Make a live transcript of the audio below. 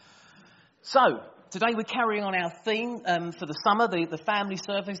So, today we're carrying on our theme for the summer, the family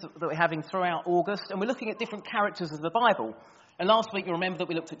service that we're having throughout August, and we're looking at different characters of the Bible. And last week you remember that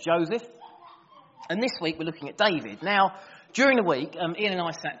we looked at Joseph, and this week we're looking at David. Now, during the week, Ian and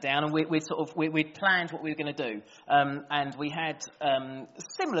I sat down and we'd planned what we were going to do, and we had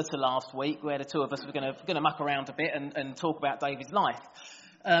similar to last week, where the two of us were going to muck around a bit and talk about David's life.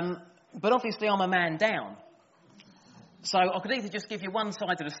 But obviously, I'm a man down, so I could either just give you one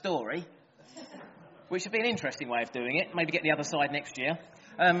side of the story, which would be an interesting way of doing it. Maybe get the other side next year,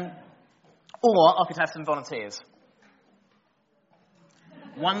 or I could have some volunteers.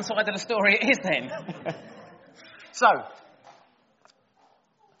 One side of the story it is then. So.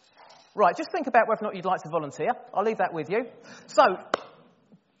 Right, just think about whether or not you'd like to volunteer. I'll leave that with you. So,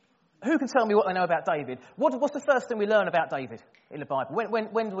 who can tell me what they know about David? What's the first thing we learn about David in the Bible?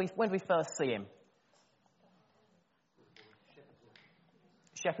 When do we first see him?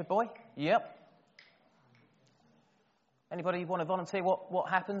 Shepherd boy? Yep. Anybody want to volunteer what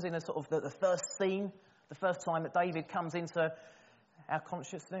happens in a sort of the first scene, the first time that David comes into our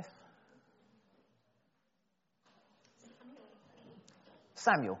consciousness?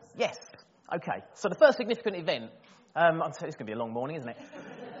 Samuel, yes. Okay, so the first significant event, it's going to be a long morning, isn't it?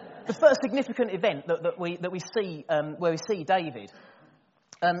 The first significant event that we see, where we see David,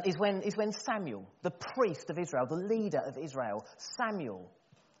 is when Samuel, the priest of Israel, the leader of Israel, Samuel,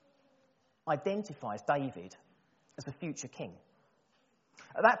 identifies David as the future king.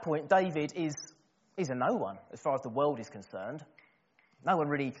 At that point, David is a no one as far as the world is concerned. No one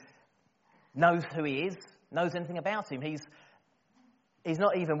really knows who he is, knows anything about him. He's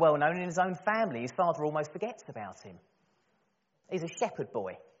not even well known in his own family. His father almost forgets about him. He's a shepherd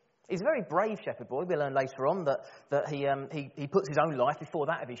boy. He's a very brave shepherd boy. We'll learn later on that he puts his own life before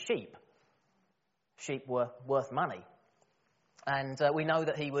that of his sheep. Sheep were worth money, and we know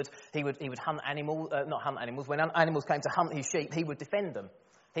that he would hunt animals, not hunt animals. When animals came to hunt his sheep, he would defend them.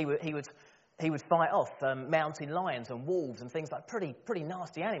 He would fight off mountain lions and wolves and things like pretty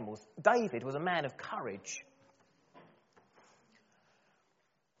nasty animals. David was a man of courage.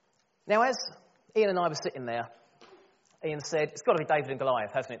 Now, as Ian and I were sitting there, Ian said, "It's got to be David and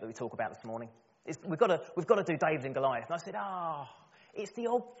Goliath, hasn't it, that we talk about this morning? We've got to do David and Goliath." And I said, it's the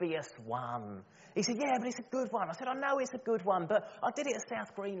obvious one. He said, "Yeah, but it's a good one." I said, "I know it's a good one, but I did it at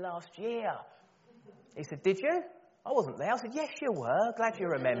South Green last year." He said, "Did you?" I wasn't there. I said, "Yes, you were. Glad you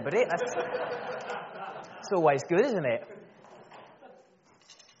remembered it." It's always good, isn't it?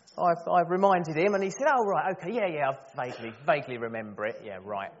 I reminded him, and he said, "Oh, right, okay, yeah, I vaguely remember it. Yeah,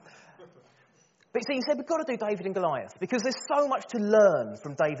 right." But see, he said, we've got to do David and Goliath, because there's so much to learn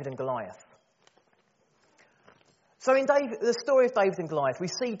from David and Goliath. So in the story of David and Goliath, we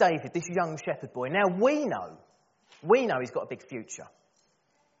see David, this young shepherd boy. Now, we know he's got a big future.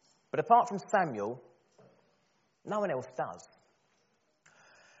 But apart from Samuel, no one else does.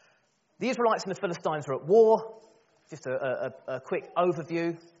 The Israelites and the Philistines are at war. Just a quick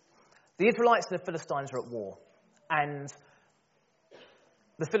overview. The Israelites and the Philistines are at war. And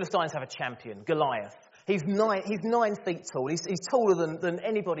the Philistines have a champion, Goliath. He's 9 feet tall. He's taller than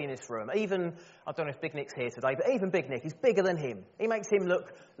anybody in this room. Even, I don't know if Big Nick's here today, but even Big Nick, he's bigger than him. He makes him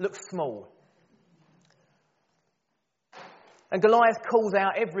look small. And Goliath calls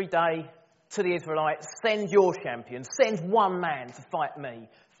out every day to the Israelites, "Send your champion, send one man to fight me,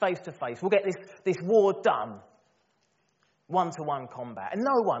 face to face. We'll get this war done." One-to-one combat. And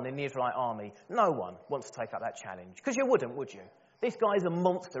no one in the Israelite army, no one wants to take up that challenge. Because you wouldn't, would you? This guy's a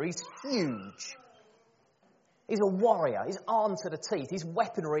monster. He's huge. He's a warrior. He's armed to the teeth. His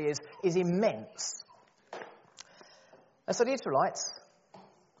weaponry is immense. And so the Israelites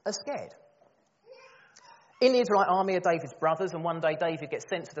are scared. In the Israelite army are David's brothers, and one day David gets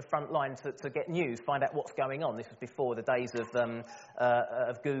sent to the front line to get news, find out what's going on. This was before the days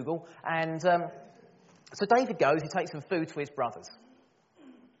of Google. And so David goes, he takes some food to his brothers.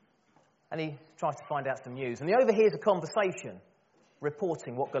 And he tries to find out some news. And he overhears a conversation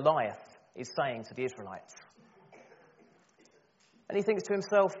reporting what Goliath is saying to the Israelites. And he thinks to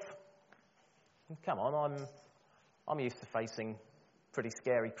himself, come on, I'm used to facing pretty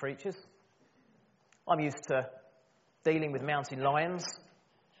scary creatures. I'm used to dealing with mountain lions,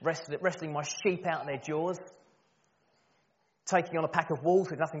 wrestling my sheep out of their jaws, taking on a pack of wolves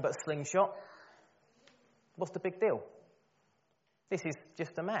with nothing but a slingshot. What's the big deal? This is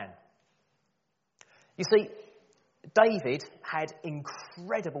just a man. You see, David had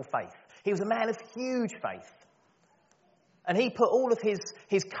incredible faith. He was a man of huge faith. And he put all of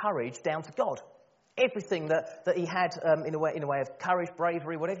his courage down to God. Everything that he had in a way of courage,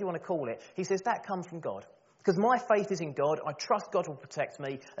 bravery, whatever you want to call it, he says that comes from God. Because my faith is in God, I trust God will protect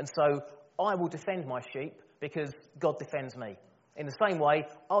me, and so I will defend my sheep because God defends me. In the same way,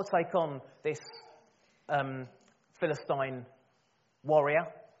 I'll take on this Philistine warrior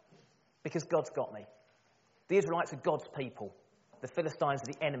because God's got me. The Israelites are God's people. The Philistines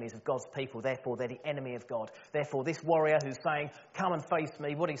are the enemies of God's people. Therefore, they're the enemy of God. Therefore, this warrior who's saying, come and face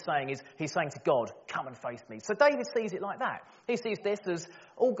me, what he's saying is, he's saying to God, come and face me. So David sees it like that. He sees this as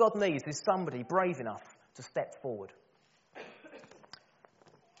all God needs is somebody brave enough to step forward.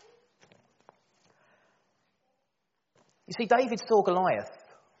 You see, David saw Goliath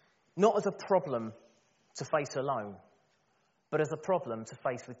not as a problem to face alone, but as a problem to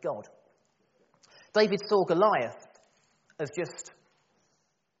face with God. David saw Goliath as just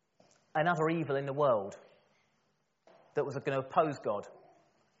another evil in the world that was going to oppose God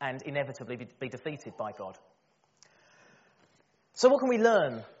and inevitably be defeated by God. So what can we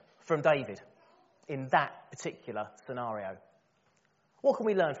learn from David in that particular scenario? What can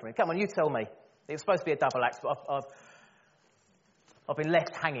we learn from him? Come on, you tell me. It was supposed to be a double act, but I've been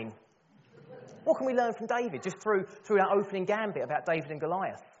left hanging. What can we learn from David just through that opening gambit about David and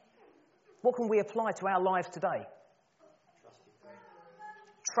Goliath? What can we apply to our lives today?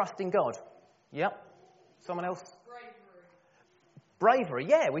 Trusting God. Yep. Someone else? Bravery.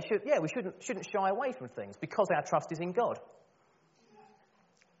 Yeah, we shouldn't shy away from things because our trust is in God.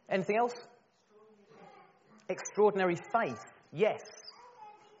 Anything else? Extraordinary faith. Yes.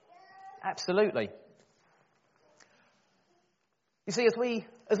 Absolutely. You see, as we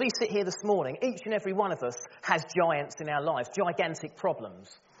sit here this morning, each and every one of us has giants in our lives, gigantic problems.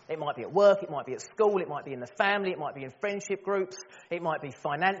 It might be at work, it might be at school, it might be in the family, it might be in friendship groups, it might be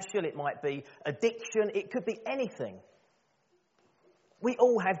financial, it might be addiction, it could be anything. We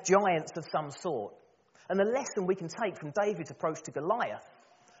all have giants of some sort. And the lesson we can take from David's approach to Goliath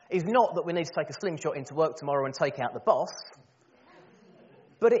is not that we need to take a slingshot into work tomorrow and take out the boss,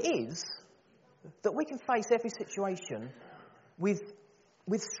 but it is that we can face every situation with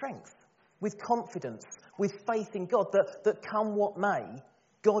strength, with confidence, with faith in God, that come what may,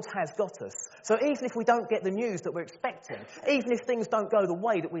 God has got us. So even if we don't get the news that we're expecting, even if things don't go the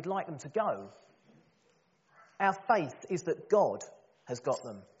way that we'd like them to go, our faith is that God has got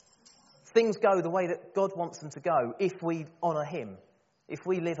them. Things go the way that God wants them to go if we honour him, if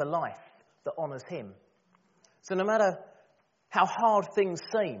we live a life that honours him. So no matter how hard things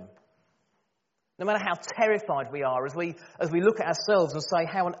seem, no matter how terrified we are as we look at ourselves and say,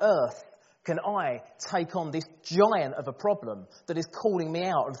 how on earth can I take on this giant of a problem that is calling me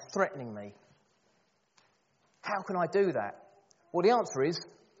out and threatening me? How can I do that? Well, the answer is,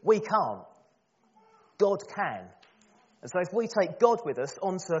 we can't. God can. And so if we take God with us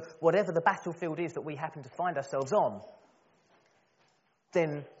onto whatever the battlefield is that we happen to find ourselves on,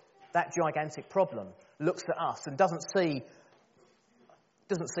 then that gigantic problem looks at us and doesn't see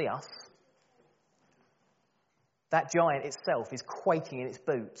us. That giant itself is quaking in its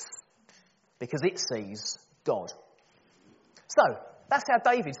boots because it sees God. So, that's how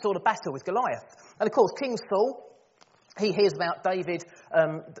David saw the battle with Goliath. And of course, King Saul, he hears about David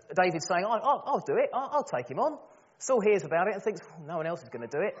saying, I'll do it, I'll take him on. Saul hears about it and thinks, no one else is going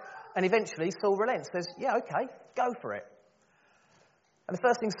to do it. And eventually Saul relents, says, yeah, okay, go for it. And the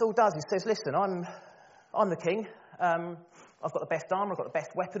first thing Saul does is says, listen, I'm the king. I've got the best armour, I've got the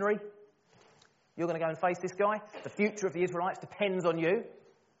best weaponry. You're going to go and face this guy. The future of the Israelites depends on you.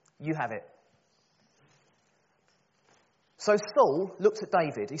 You have it. So Saul looked at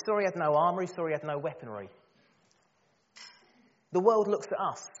David. He saw he had no armour. He saw he had no weaponry. The world looks at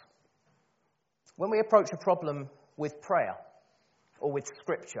us. When we approach a problem with prayer or with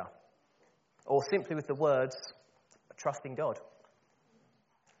scripture or simply with the words, trusting God,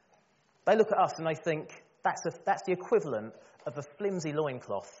 they look at us and they think that's the equivalent of a flimsy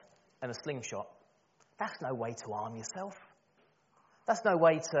loincloth and a slingshot. That's no way to arm yourself. That's no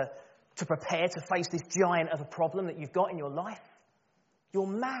way to prepare to face this giant of a problem that you've got in your life. You're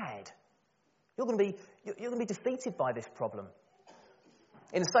mad. You're going to be defeated by this problem.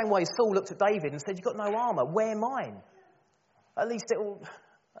 In the same way, Saul looked at David and said, "You've got no armour. Wear mine. At least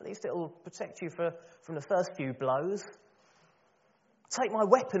it'll protect you from the first few blows. Take my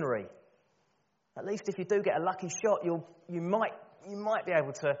weaponry. At least if you do get a lucky shot, you might be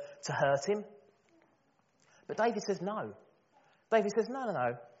able to hurt him." But David says no. David says,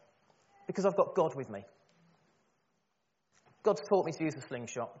 no, because I've got God with me. God's taught me to use a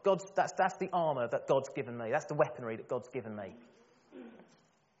slingshot. That's the armour that God's given me. That's the weaponry that God's given me.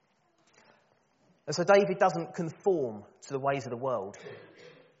 And so David doesn't conform to the ways of the world.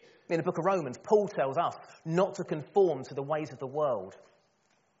 In the book of Romans, Paul tells us not to conform to the ways of the world,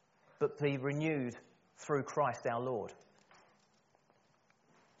 but be renewed through Christ our Lord.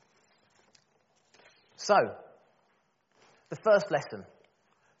 So, the first lesson,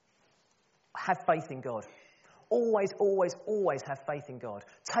 have faith in God. Always, always, always have faith in God.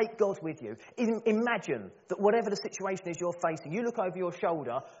 Take God with you. Imagine that whatever the situation is you're facing, you look over your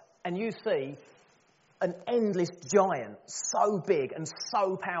shoulder and you see an endless giant, so big and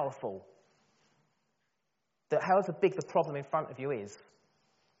so powerful, that however big the problem in front of you is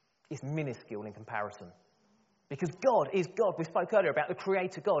minuscule in comparison. Because God is God. We spoke earlier about the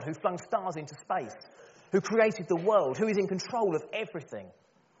Creator God who flung stars into space, who created the world, who is in control of everything.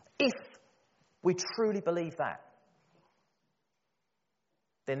 If we truly believe that,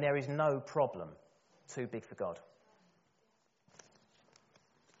 then there is no problem too big for God.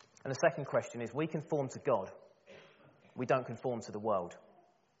 And the second question is, we conform to God. We don't conform to the world.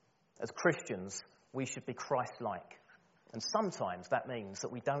 As Christians, we should be Christ-like. And sometimes that means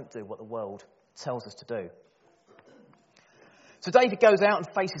that we don't do what the world tells us to do. So David goes out and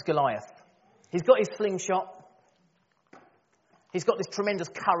faces Goliath. He's got his slingshot. He's got this tremendous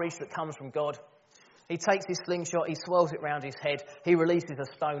courage that comes from God. He takes his slingshot, he swirls it round his head, he releases a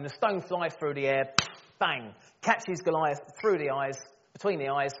stone. The stone flies through the air, bang, catches Goliath through the eyes, between the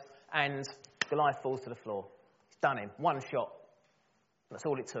eyes, and Goliath falls to the floor. He's done him. One shot. That's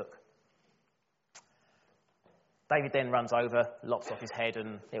all it took. David then runs over, lops off his head,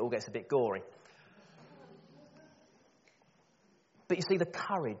 and it all gets a bit gory. But you see, the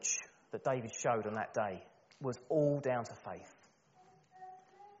courage that David showed on that day was all down to faith.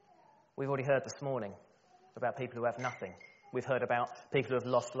 We've already heard this morning about people who have nothing. We've heard about people who have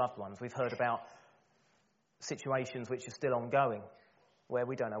lost loved ones. We've heard about situations which are still ongoing, where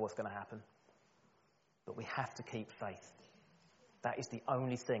we don't know what's going to happen. But we have to keep faith. That is the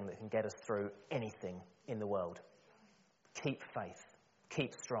only thing that can get us through anything in the world. Keep faith.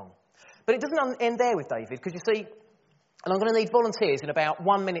 Keep strong. But it doesn't end there with David, because you see, and I'm going to need volunteers in about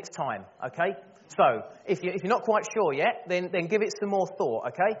 1 minute's time, okay? So, if you're not quite sure yet, then give it some more thought,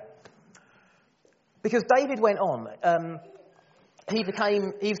 okay? Because David went on. He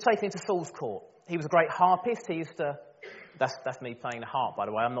was taken into Saul's court. He was a great harpist. He used to... That's me playing the harp, by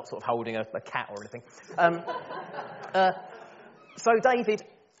the way. I'm not sort of holding a cat or anything. So David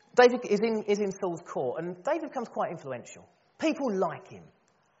is in Saul's court, and David becomes quite influential. People like him.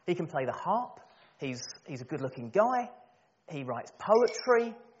 He can play the harp. He's a good-looking guy. He writes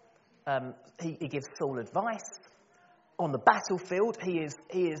poetry. He gives Saul advice. On the battlefield, he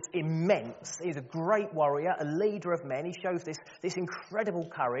is immense. He's a great warrior, a leader of men. He shows this incredible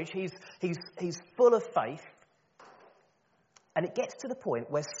courage. He's full of faith. And it gets to the point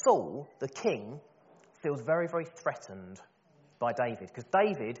where Saul, the king, feels very, very threatened by David, because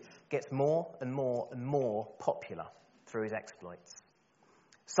David gets more and more and more popular through his exploits.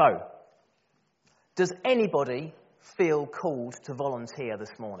 So, does anybody feel called to volunteer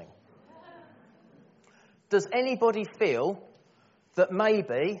this morning? Does anybody feel that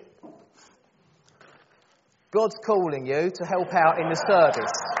maybe God's calling you to help out in the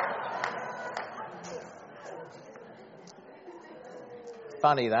service?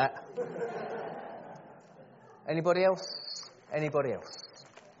 Funny that. Anybody else? Anybody else?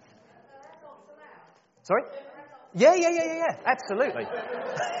 Sorry? Yeah. Absolutely.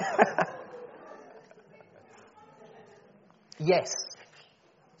 Yes.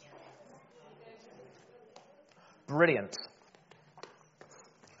 Brilliant.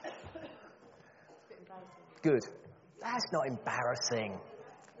 Good. That's not embarrassing.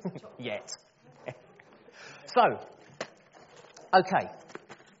 Yet. So, okay.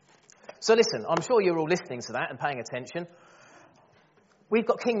 So listen, I'm sure you're all listening to that and paying attention. We've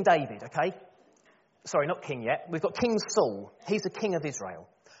got King David, okay? Sorry, not king yet. We've got King Saul. He's the king of Israel.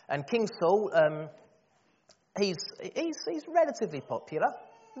 And King Saul, he's relatively popular.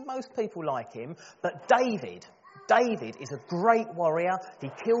 Most people like him. But David is a great warrior.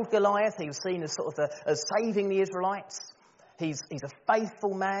 He killed Goliath. He was seen as sort of as saving the Israelites. He's a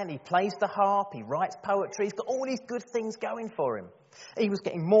faithful man. He plays the harp. He writes poetry. He's got all these good things going for him. He was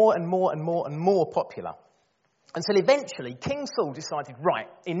getting more and more and more and more popular. Until eventually King Saul decided, right,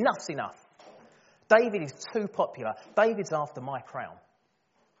 enough's enough. David is too popular. David's after my crown.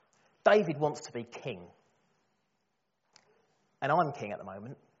 David wants to be king. And I'm king at the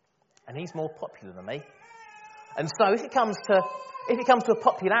moment. And he's more popular than me. And so if it comes to a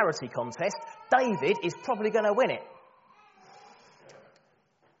popularity contest, David is probably going to win it.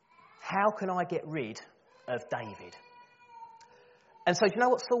 How can I get rid of David? And so do you know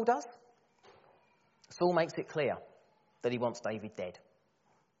what Saul does? Saul makes it clear that he wants David dead.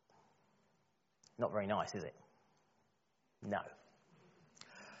 Not very nice, is it? No.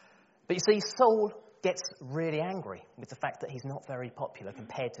 But you see, Saul gets really angry with the fact that he's not very popular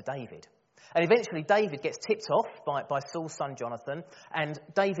compared to David. And eventually David gets tipped off by Saul's son Jonathan, and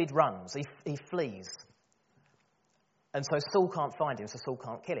David runs, he flees. And so Saul can't find him, so Saul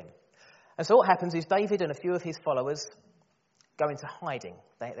can't kill him. And so what happens is David and a few of his followers go into hiding.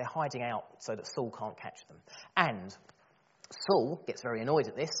 They're hiding out so that Saul can't catch them. And Saul gets very annoyed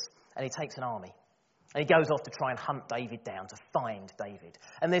at this, and he takes an army. And he goes off to try and hunt David down, to find David.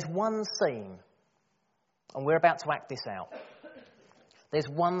 And there's one scene, and we're about to act this out. There's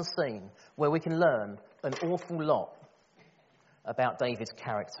one scene where we can learn an awful lot about David's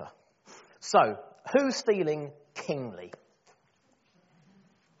character. So, who's feeling kingly?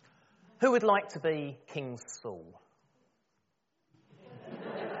 Who would like to be King Saul? You've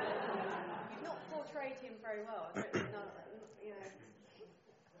not portrayed him very well. I don't know, you know.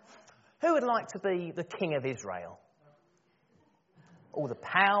 Who would like to be the king of Israel? All the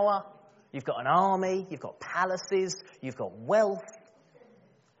power, you've got an army, you've got palaces, you've got wealth.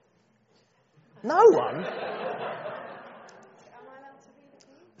 No one? Am I allowed to be the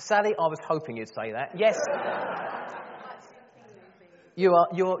king? Sally, I was hoping you'd say that. Yes. You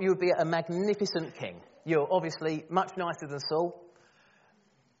would be a magnificent king. You're obviously much nicer than Saul,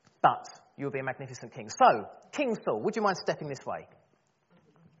 but you would be a magnificent king. So, King Saul, would you mind stepping this way?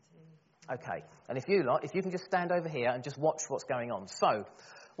 Okay. And if you can just stand over here and just watch what's going on. So,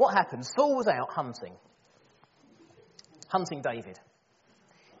 what happened? Saul was out hunting David.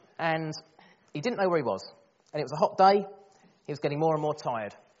 And he didn't know where he was. And it was a hot day. He was getting more and more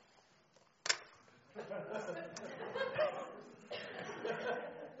tired.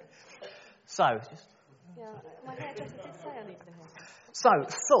 Yeah, my hairdresser did say I needed a haircut. So,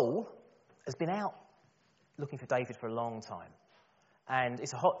 Saul has been out looking for David for a long time. And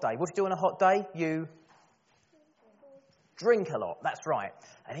it's a hot day. What do you do on a hot day? You drink a lot. That's right.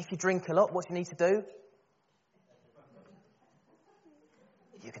 And if you drink a lot, what do you need to do?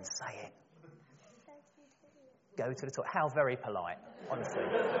 You can say it. Go to the toilet. How very polite, honestly.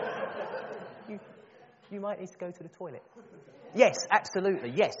 You might need to go to the toilet. Yes,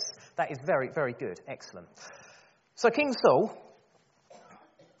 absolutely, yes. That is very, very good. Excellent. So King Saul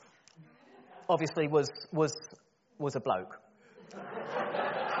obviously was a bloke.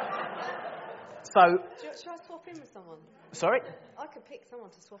 So... Should I swap in with someone? Sorry? I could pick someone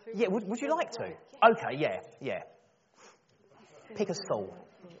to swap in Yeah, with. would you like to? Yeah. Okay, yeah. Pick a Saul.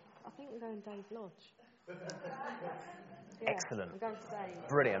 I think we're going Dave Lodge. Yeah, Excellent. I'm going to Dave.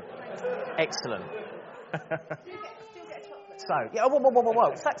 Brilliant. Excellent. Still get a chocolate. So, yeah,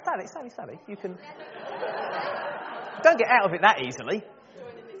 whoa. Sally, you can... Don't get out of it that easily.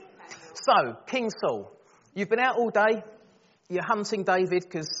 So, King Saul, you've been out all day, you're hunting David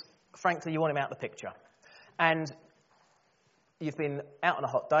because, frankly, you want him out of the picture. And you've been out on a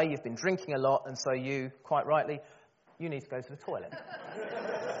hot day, you've been drinking a lot, and so you, quite rightly, you need to go to the toilet.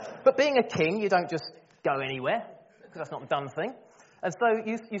 But being a king, you don't just go anywhere, because that's not the done thing. And so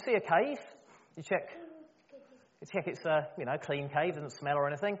you see a cave, you check it's a clean cave, doesn't smell or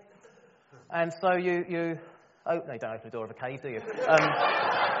anything. And so you no, you don't open the door of a cave, do you?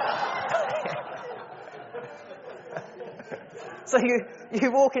 So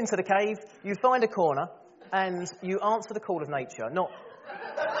you walk into the cave, you find a corner, and you answer the call of nature.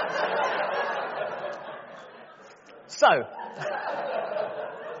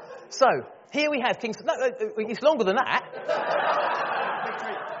 So here we have King. No, it's longer than that.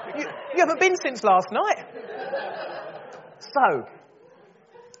 You haven't been since last night. So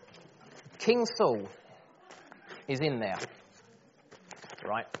King Saul is in there,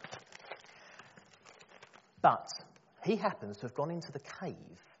 right? But he happens to have gone into the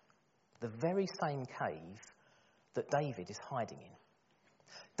cave, the very same cave that David is hiding in.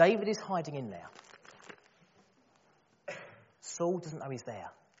 David is hiding in there. Saul doesn't know he's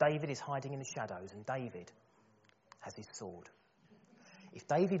there. David is hiding in the shadows, and David has his sword. If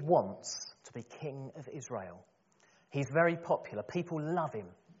David wants to be king of Israel, he's very popular. People love him.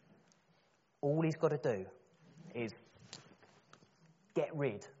 All he's got to do is get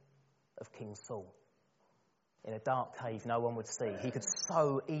rid of King Saul. In a dark cave no one would see. He could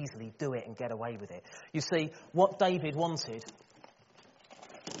so easily do it and get away with it. You see, what David wanted...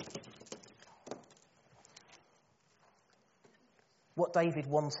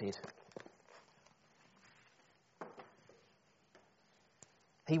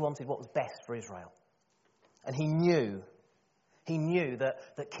 He wanted what was best for Israel. And he knew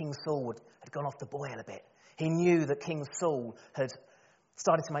that King Saul had gone off the boil a bit. He knew that King Saul had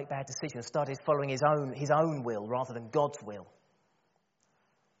started to make bad decisions, started following his own will rather than God's will.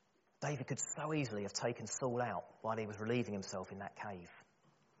 David could so easily have taken Saul out while he was relieving himself in that cave.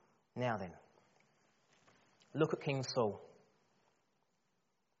 Now then, look at King Saul.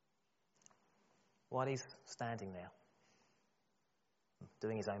 while he's standing there,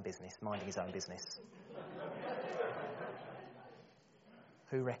 doing his own business, minding his own business,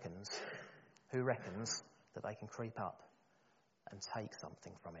 who reckons that they can creep up and take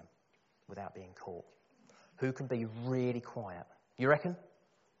something from him without being caught? Who can be really quiet? You reckon?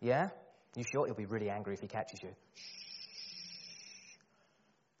 Yeah? You sure? He'll be really angry if he catches you.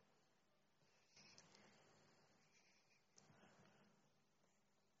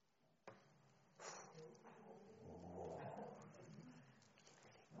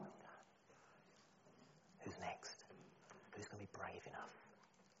 Who's next? Who's going to be brave enough?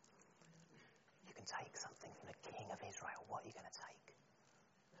 You can take something from the King of Israel. What are you going to take?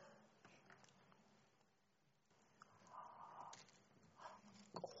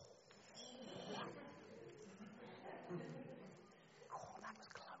 Oh, that was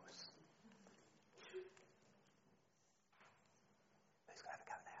close. Who's going to have a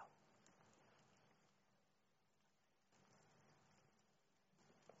go now?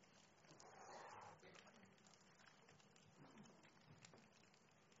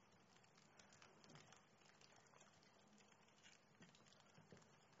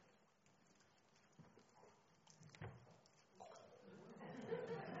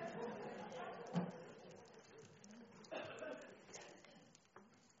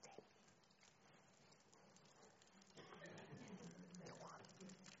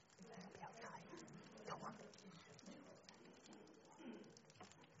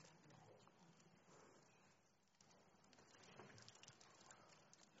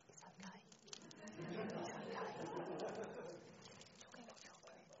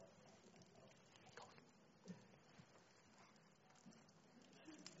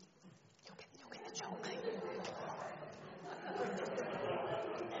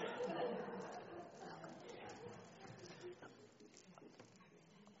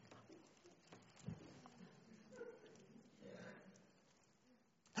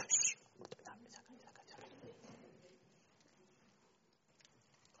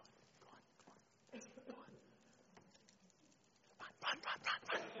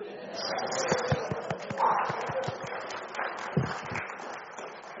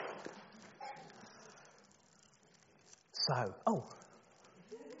 So, oh.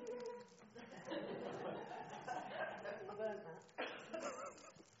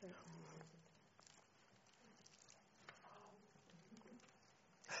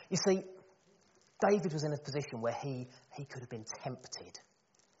 You see, David was in a position where he could have been tempted.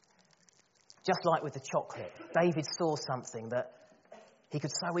 Just like with the chocolate, David saw something that he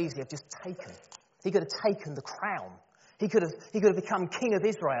could so easily have just taken. He could have taken the crown. He could have become king of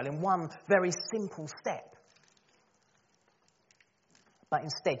Israel in one very simple step. But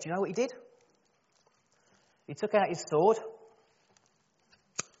instead, do you know what he did? He took out his sword.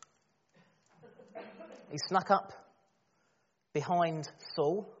 He snuck up behind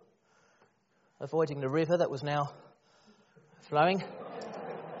Saul, avoiding the river that was now flowing.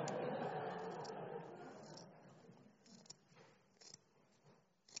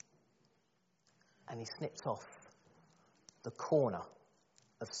 And he snipped off the corner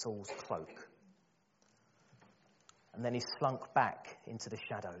of Saul's cloak. And then he slunk back into the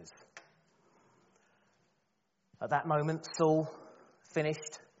shadows. At that moment, Saul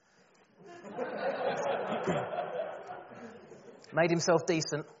finished, made himself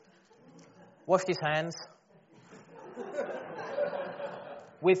decent, washed his hands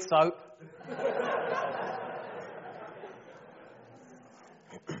with soap,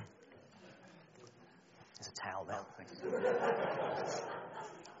 there's a towel there,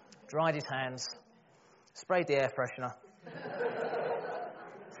 dried his hands, sprayed the air freshener,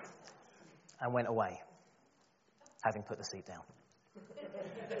 and went away, having put the seat down.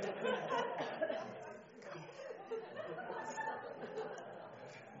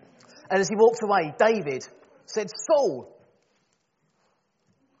 And as he walked away, David said, Saul,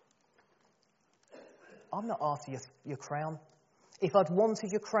 I'm not after your crown. If I'd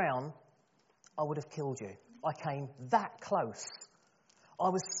wanted your crown, I would have killed you. I came that close. I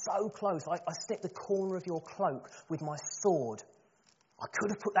was so close. I snipped the corner of your cloak with my sword. I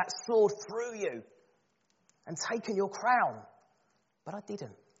could have put that sword through you and taken your crown, but I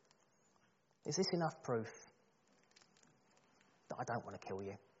didn't. Is this enough proof that I don't want to kill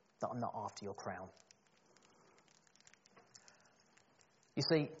you, that I'm not after your crown? You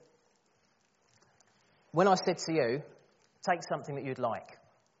see, when I said to you, take something that you'd like,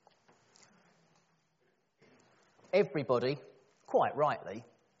 everybody, quite rightly,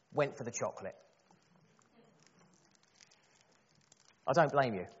 went for the chocolate. I don't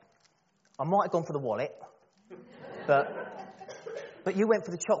blame you. I might have gone for the wallet, but But you went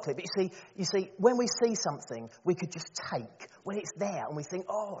for the chocolate. But you see, when we see something, we could just take. When it's there and we think,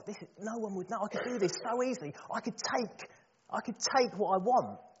 oh, no one would know. I could do this so easily. I could take what I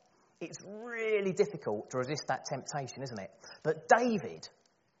want. It's really difficult to resist that temptation, isn't it? But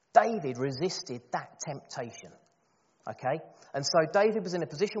David resisted that temptation. Okay? And so David was in a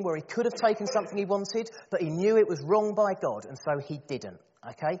position where he could have taken something he wanted, but he knew it was wrong by God, and so he didn't.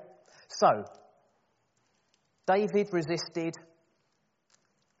 Okay? So, David resisted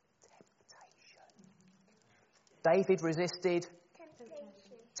temptation. David resisted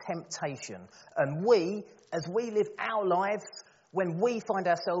temptation. And we, as we live our lives, when we find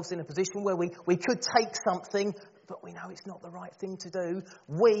ourselves in a position where we could take something, but we know it's not the right thing to do,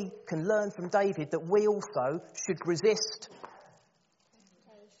 we can learn from David that we also should resist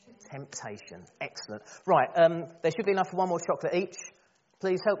temptation. Excellent. Right, there should be enough for one more chocolate each.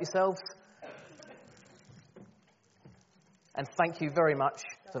 Please help yourselves. And thank you very much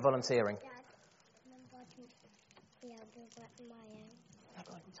for volunteering. Dad, yeah,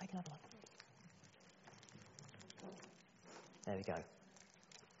 Take another one. There we go.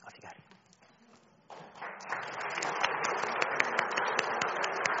 Off you go.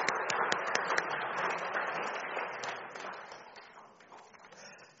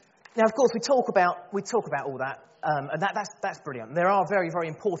 Now, of course, we talk about all that, and that's brilliant. There are very, very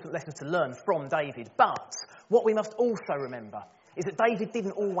important lessons to learn from David. But what we must also remember is that David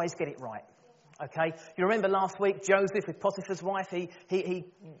didn't always get it right. Okay, you remember last week Joseph with Potiphar's wife. He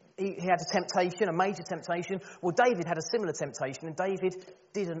had a temptation, a major temptation. Well, David had a similar temptation, and David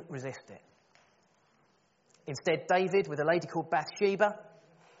didn't resist it. Instead, David, with a lady called Bathsheba,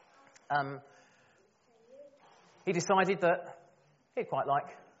 he decided that he'd quite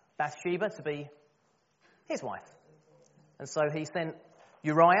like Bathsheba to be his wife. And so he sent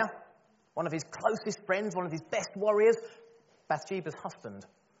Uriah, one of his closest friends, one of his best warriors, Bathsheba's husband.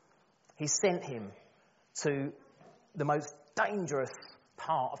 He sent him to the most dangerous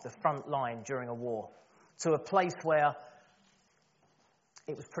part of the front line during a war, to a place where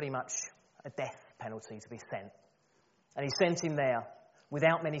it was pretty much a death penalty to be sent. And he sent him there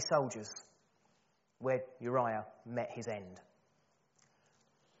without many soldiers, where Uriah met his end.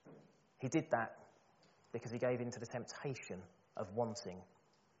 He did that because he gave in to the temptation of wanting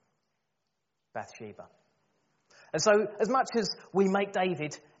Bathsheba. And so, as much as we make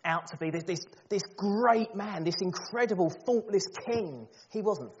David out to be this great man, this incredible, faultless king, he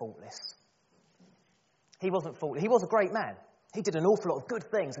wasn't faultless. He wasn't faultless. He was a great man. He did an awful lot of good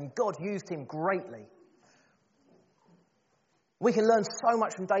things, and God used him greatly. We can learn so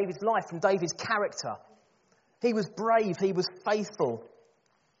much from David's life, from David's character. He was brave. He was faithful.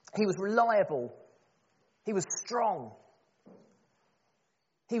 He was reliable. He was strong.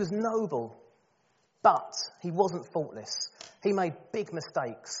 He was noble. But he wasn't faultless. He made big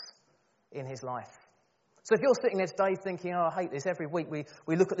mistakes in his life. So if you're sitting there today thinking, oh, I hate this, every week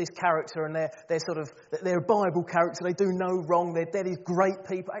we look at this character and they're a Bible character, they do no wrong, they're these great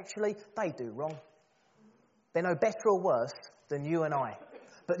people. Actually, they do wrong. They're no better or worse than you and I.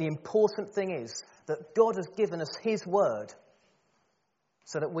 But the important thing is that God has given us his word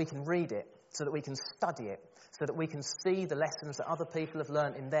so that we can read it, so that we can study it, so that we can see the lessons that other people have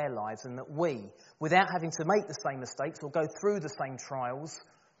learned in their lives, and that we, without having to make the same mistakes or go through the same trials,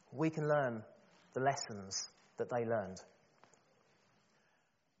 we can learn the lessons that they learned.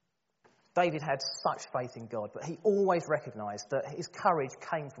 David had such faith in God, but he always recognised that his courage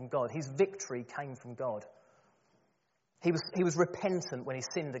came from God. His victory came from God. He was repentant when he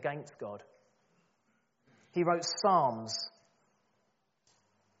sinned against God. He wrote psalms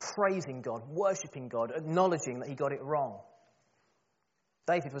praising God, worshipping God, acknowledging that he got it wrong.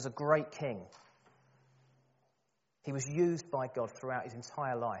 David was a great king. He was used by God throughout his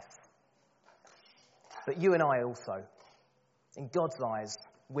entire life. But you and I also, in God's eyes,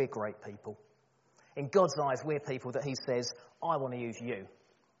 we're great people. In God's eyes, we're people that he says, I want to use you.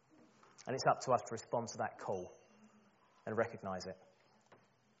 And it's up to us to respond to that call and recognise it.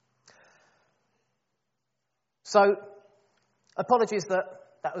 So, apologies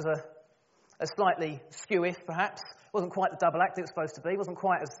that was a slightly skew-if, perhaps. It wasn't quite the double act it was supposed to be. It wasn't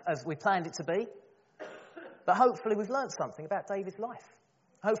quite as we planned it to be. But hopefully we've learnt something about David's life.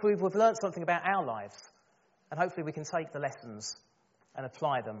 Hopefully we've learnt something about our lives. And hopefully we can take the lessons and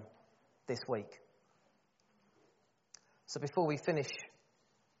apply them this week. So before we finish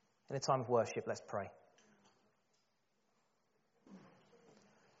in a time of worship, let's pray.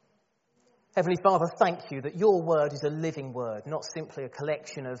 Heavenly Father, thank you that your word is a living word, not simply a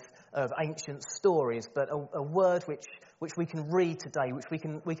collection of ancient stories, but a word which we can read today, which we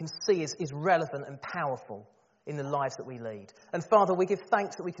can see is relevant and powerful in the lives that we lead. And Father, we give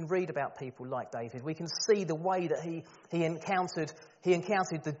thanks that we can read about people like David. We can see the way that he encountered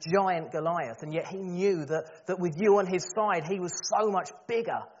the giant Goliath, and yet he knew that with you on his side, he was so much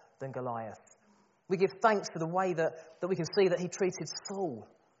bigger than Goliath. We give thanks for the way that we can see that he treated Saul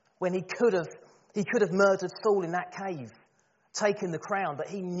when he could have murdered Saul in that cave, taken the crown, but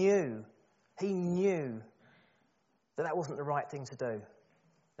he knew that wasn't the right thing to do.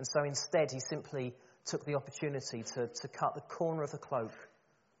 And so instead he simply took the opportunity to cut the corner of the cloak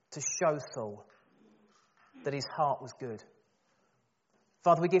to show Saul that his heart was good.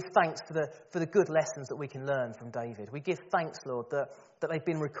 Father, we give thanks for the good lessons that we can learn from David. We give thanks, Lord, that they've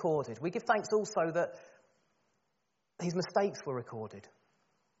been recorded. We give thanks also that his mistakes were recorded.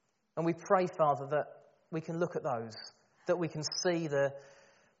 And we pray, Father, that we can look at those, that we can see the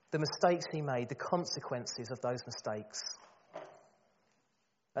mistakes he made, the consequences of those mistakes.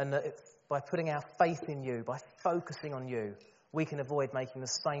 And that by putting our faith in you, by focusing on you, we can avoid making the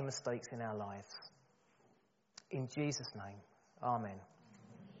same mistakes in our lives. In Jesus' name, amen.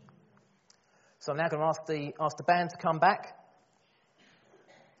 So I'm now going to ask the band to come back.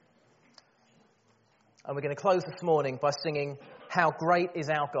 And we're going to close this morning by singing, How Great Is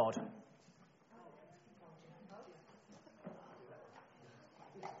Our God.